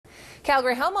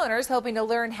Calgary homeowners hoping to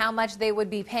learn how much they would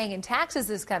be paying in taxes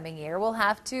this coming year will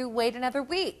have to wait another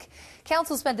week.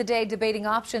 Council spent the day debating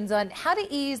options on how to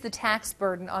ease the tax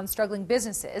burden on struggling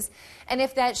businesses and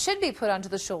if that should be put onto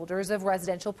the shoulders of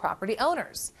residential property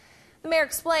owners. The mayor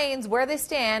explains where they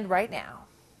stand right now.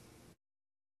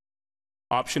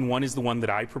 Option one is the one that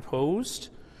I proposed,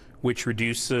 which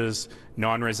reduces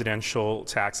non-residential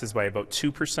taxes by about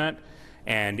 2%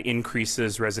 and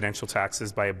increases residential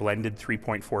taxes by a blended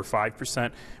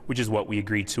 3.45%, which is what we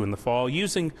agreed to in the fall,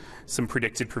 using some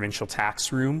predicted provincial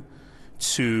tax room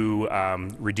to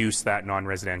reduce that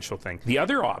non-residential thing. The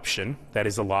other option that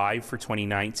is alive for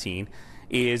 2019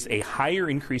 is a higher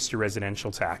increase to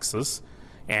residential taxes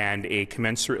and a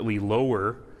commensurately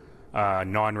lower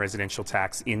non-residential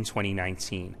tax in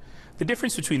 2019. The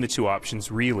difference between the two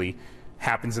options really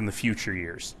happens in the future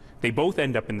years. They both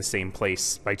end up in the same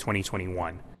place by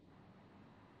 2021.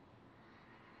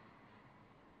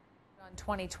 On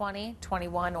 2020,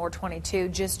 21 or 22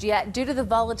 just yet due to the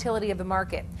volatility of the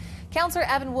market. Councillor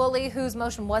Evan Woolley, whose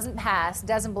motion wasn't passed,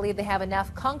 doesn't believe they have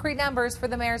enough concrete numbers for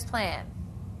the mayor's plan.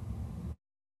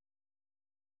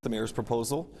 The mayor's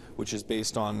proposal, which is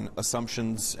based on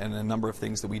assumptions and a number of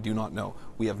things that we do not know.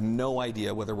 We have no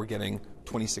idea whether we're getting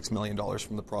 $26 million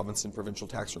from the province in provincial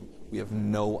tax room. We have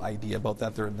no idea about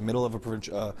that. They're in the middle of a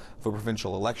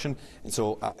provincial election, and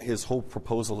so his whole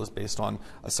proposal is based on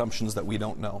assumptions that we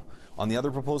don't know. On the other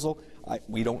proposal,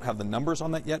 we don't have the numbers on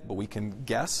that yet, but we can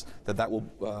guess that that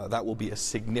will be a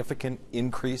significant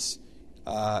increase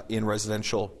in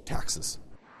residential taxes.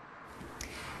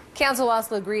 Council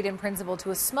also agreed in principle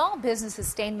to a small business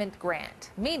sustainment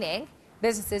grant, meaning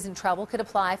businesses in trouble could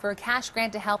apply for a cash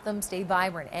grant to help them stay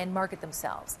vibrant and market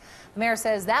themselves. The mayor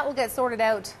says that will get sorted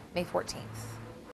out May 14th.